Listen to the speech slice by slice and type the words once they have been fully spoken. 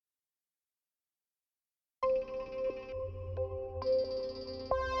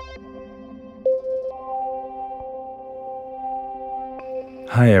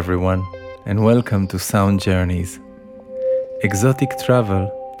Hi everyone, and welcome to Sound Journeys, exotic travel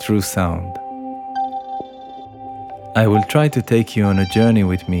through sound. I will try to take you on a journey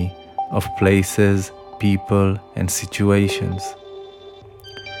with me of places, people, and situations,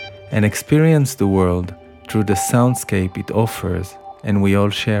 and experience the world through the soundscape it offers and we all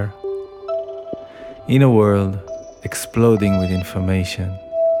share. In a world exploding with information,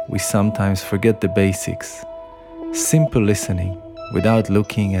 we sometimes forget the basics, simple listening without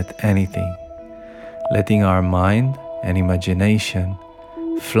looking at anything, letting our mind and imagination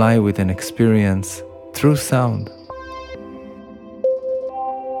fly with an experience through sound.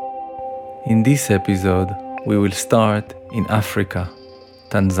 In this episode, we will start in Africa,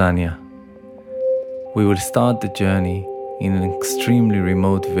 Tanzania. We will start the journey in an extremely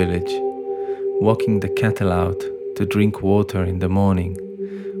remote village, walking the cattle out to drink water in the morning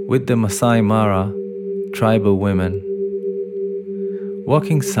with the Masai Mara tribal women.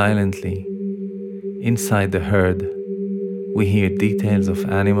 Walking silently inside the herd, we hear details of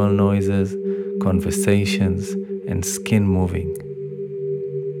animal noises, conversations, and skin moving.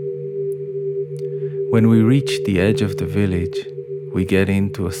 When we reach the edge of the village, we get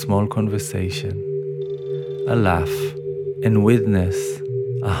into a small conversation, a laugh, and witness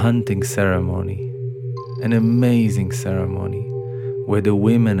a hunting ceremony, an amazing ceremony where the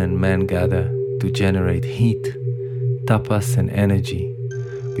women and men gather to generate heat, tapas, and energy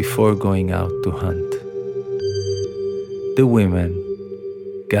before going out to hunt. The women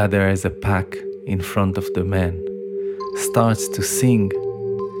gather as a pack in front of the men, starts to sing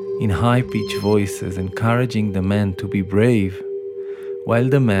in high-pitched voices, encouraging the men to be brave, while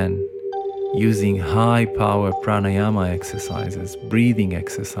the men, using high-power pranayama exercises, breathing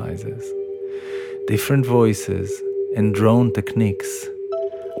exercises, different voices, and drone techniques,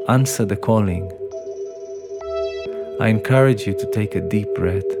 answer the calling. I encourage you to take a deep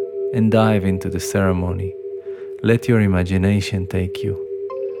breath and dive into the ceremony. Let your imagination take you,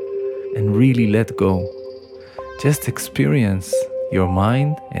 and really let go. Just experience your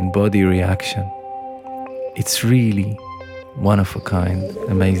mind and body reaction. It's really one of a kind,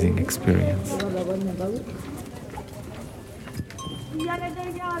 amazing experience.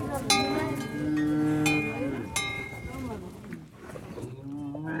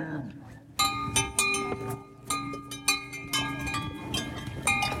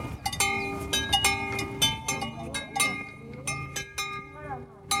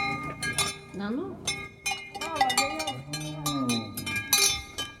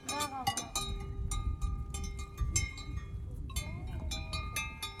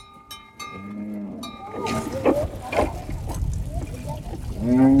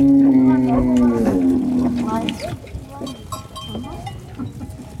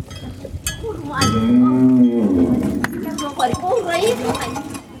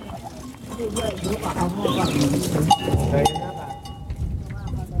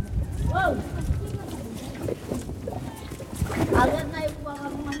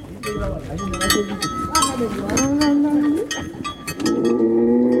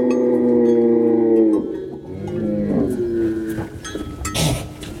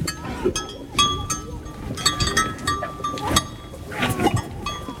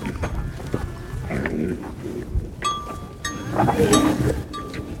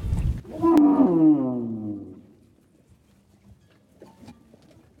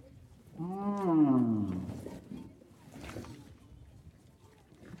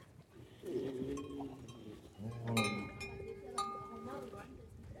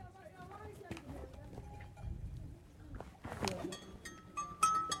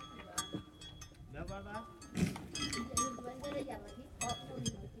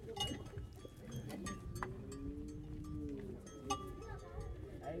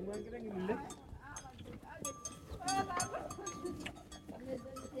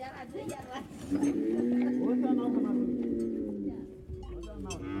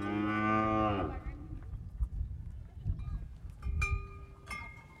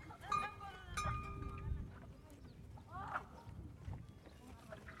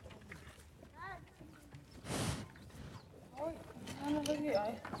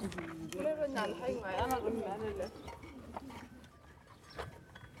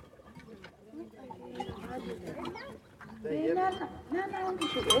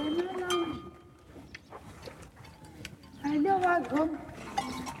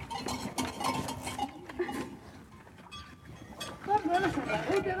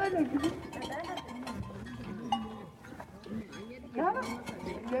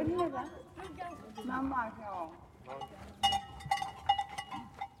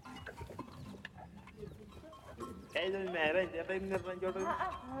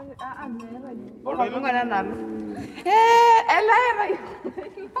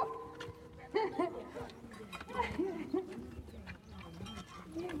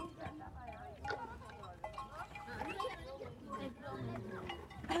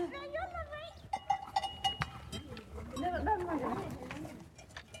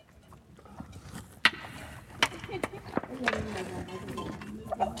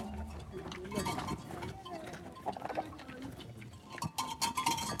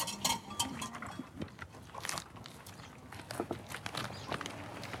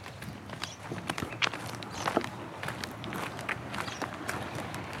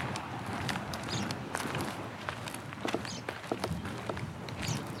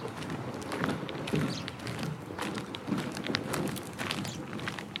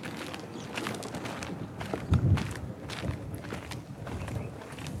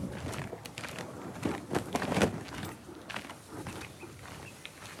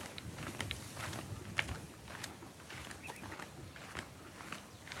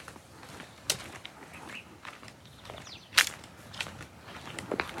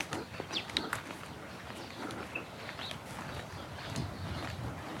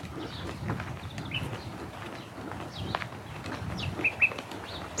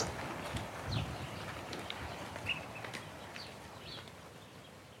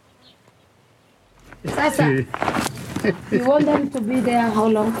 Sasa, you want them to be there how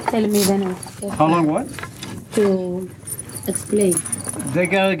long? Tell me then. How long what? To explain. They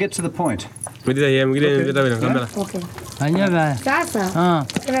gotta get to the point. Okay. Anyaga. Sasa,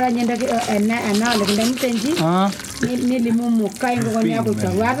 kila nyenda na lekenda mtenji. Nilimumu kaingo kwa nyako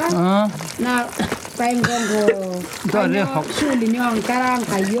chawara. Na kaingo shuli ni wankara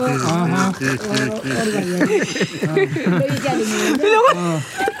nkayo.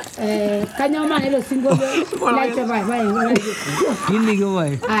 Kanyama nilo singo lacho bai. Hili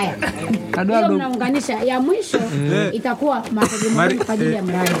gawai. Haya. Hiyo mnaunganisha ya mwisho itakuwa mategemeo kwa ajili ya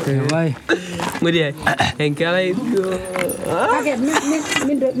mradi. Bai. Mudia, enkala hiyo. Okay,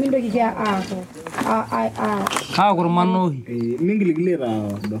 mindo kijia hapo. Kurmano. Mingiligilera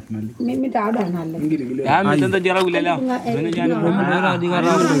dofnali. Mita ada nale. Ya mitenda jara gulela. Mera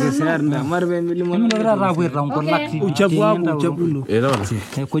digara Serna marbe milimona. mera rabu rango laki. Uchapu wangu uchapulo.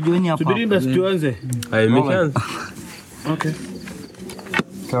 Kujoni hapa. Subiri basi tuanze. Ai mekanza. Okay.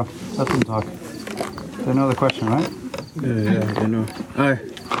 Go. Let them talk. They know the question, right? Yeah, I know. Aye.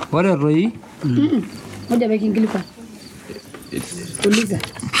 Wale roi. Moja baki ngilipa. Uliza.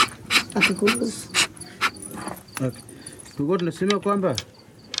 Akikuruhusu. Okay. Tuko tunasema kwamba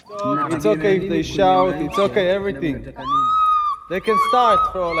It's okay if they shout, it's okay, everything. They can start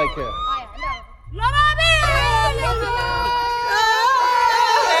for all I care.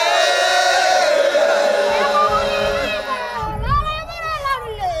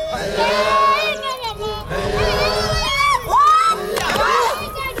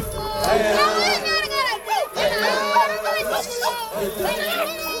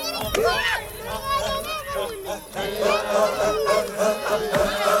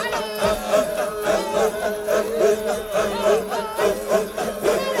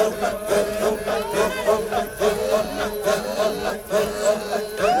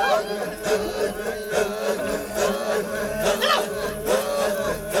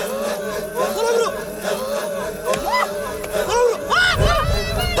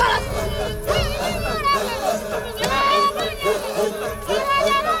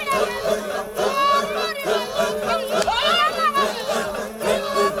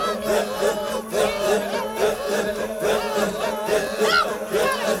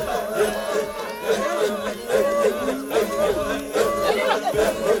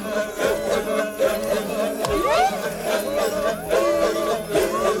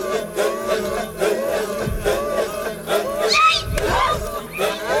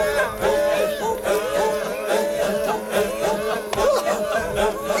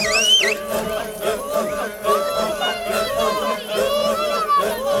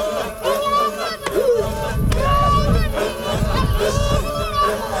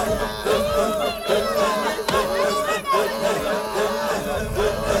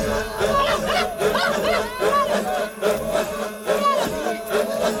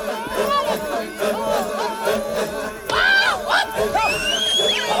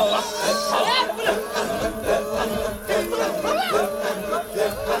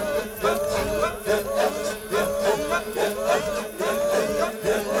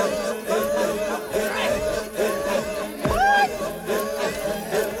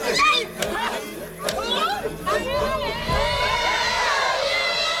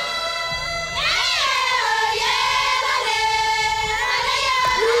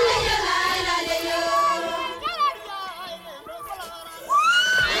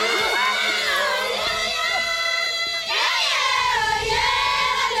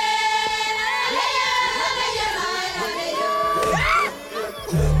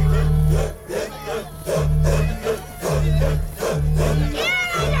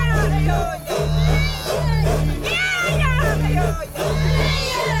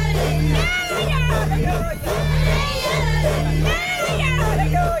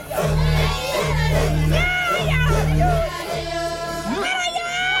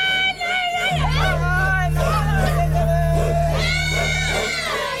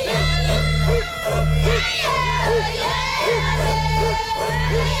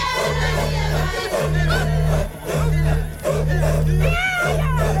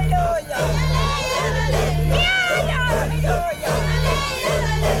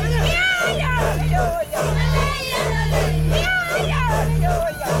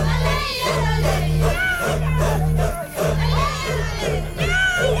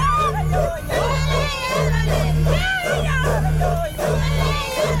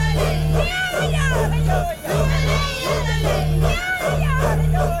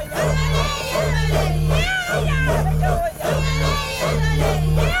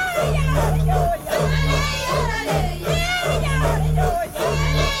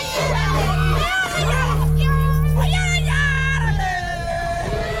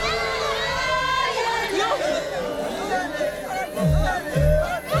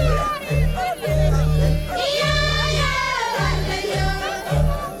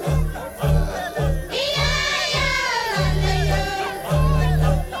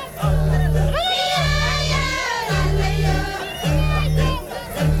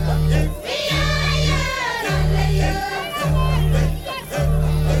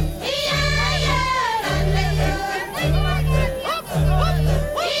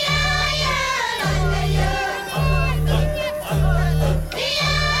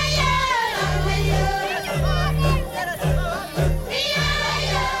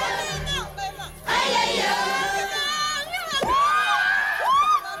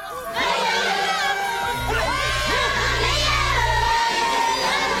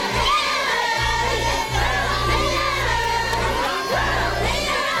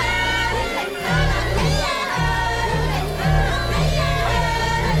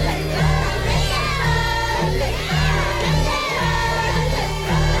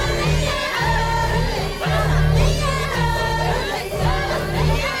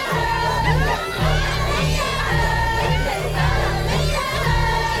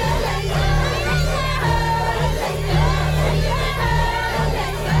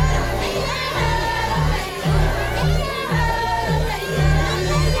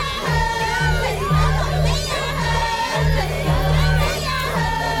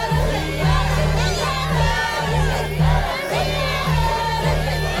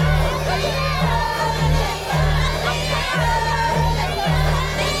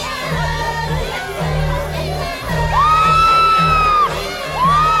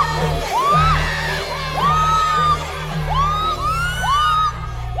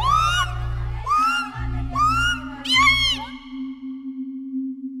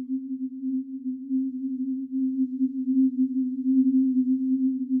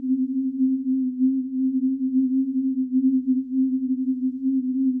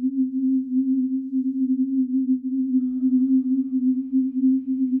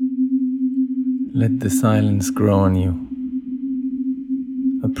 Let the silence grow on you.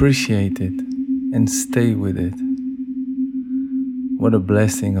 Appreciate it and stay with it. What a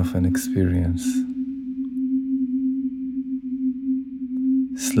blessing of an experience.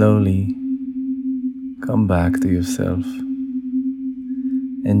 Slowly come back to yourself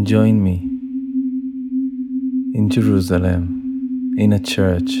and join me in Jerusalem, in a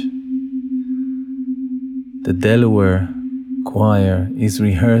church. The Delaware choir is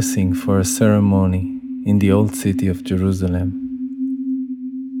rehearsing for a ceremony in the old city of Jerusalem.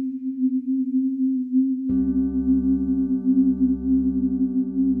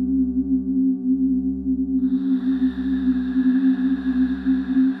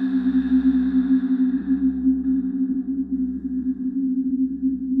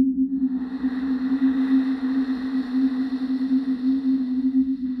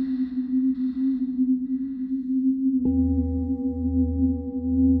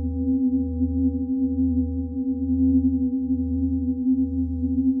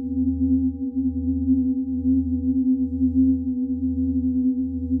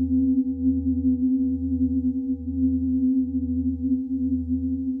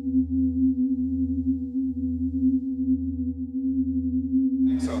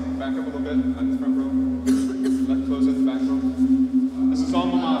 So back up a little bit on the front row. Left close at the back row. This is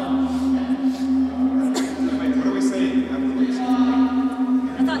alma mater. Wait, what are we saying? I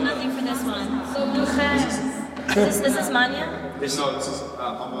thought nothing for this one. Is this Manya? No, this is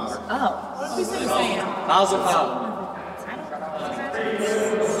alma mater. Oh. What did we say? Mazel tov.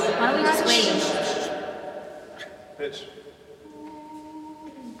 Why don't we just wait? Pitch.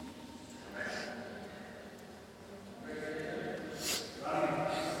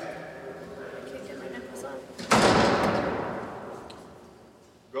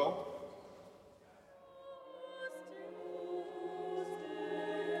 Go.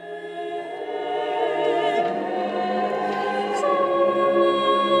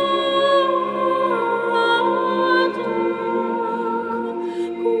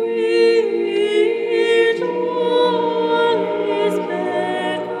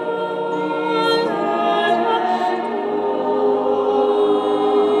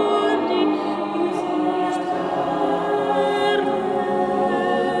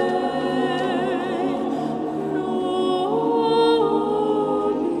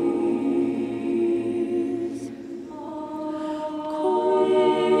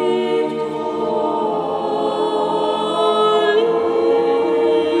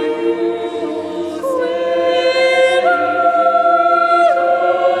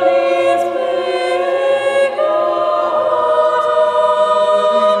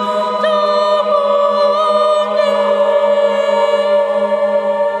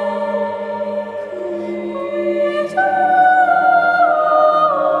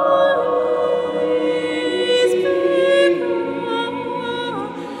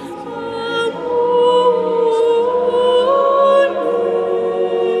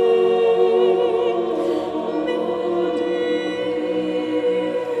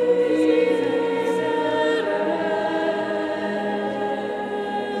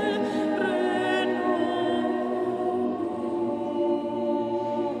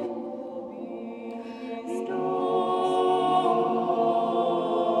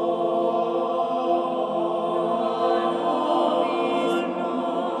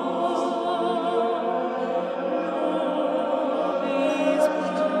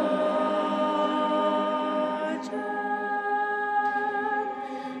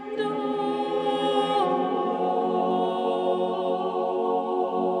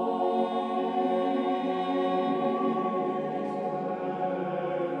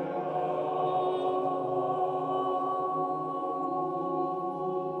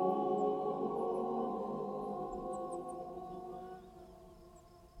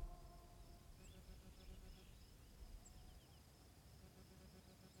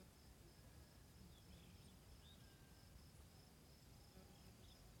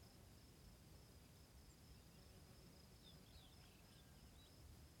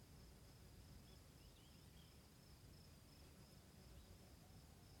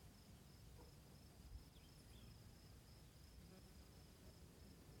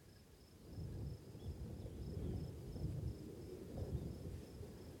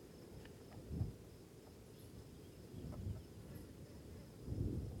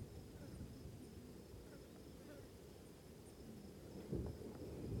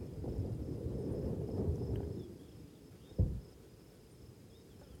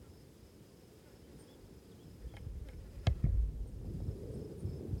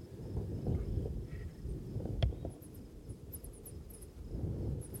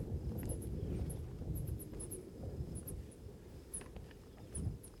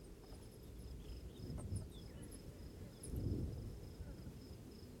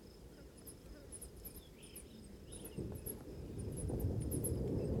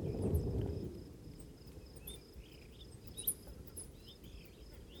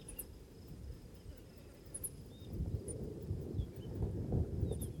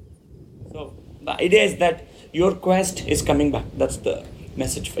 The idea is that your quest is coming back. That's the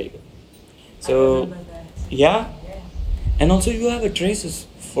message for you. So, yeah. And also you have a traces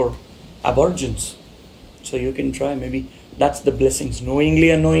for aborigines. So you can try, maybe that's the blessings.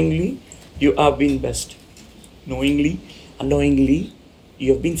 Knowingly, unknowingly, you have been blessed. Knowingly, unknowingly,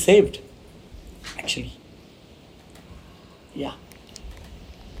 you have been saved. Actually. Yeah.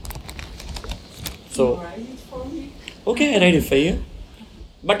 So, okay, I write it for you.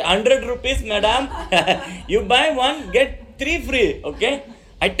 But 100 rupees, madam, you buy one, get 3 free, okay?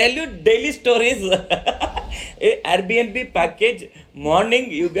 I tell you daily stories. Airbnb package,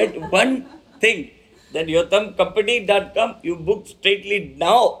 morning you get one thing. Then yothamcompany.com, you book straightly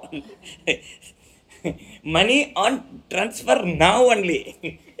now. Money on transfer now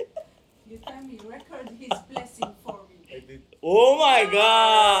only. You tell me, record his blessing for me. Oh my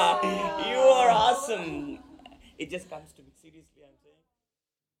God, you are awesome. It just comes to me, seriously, I'm saying.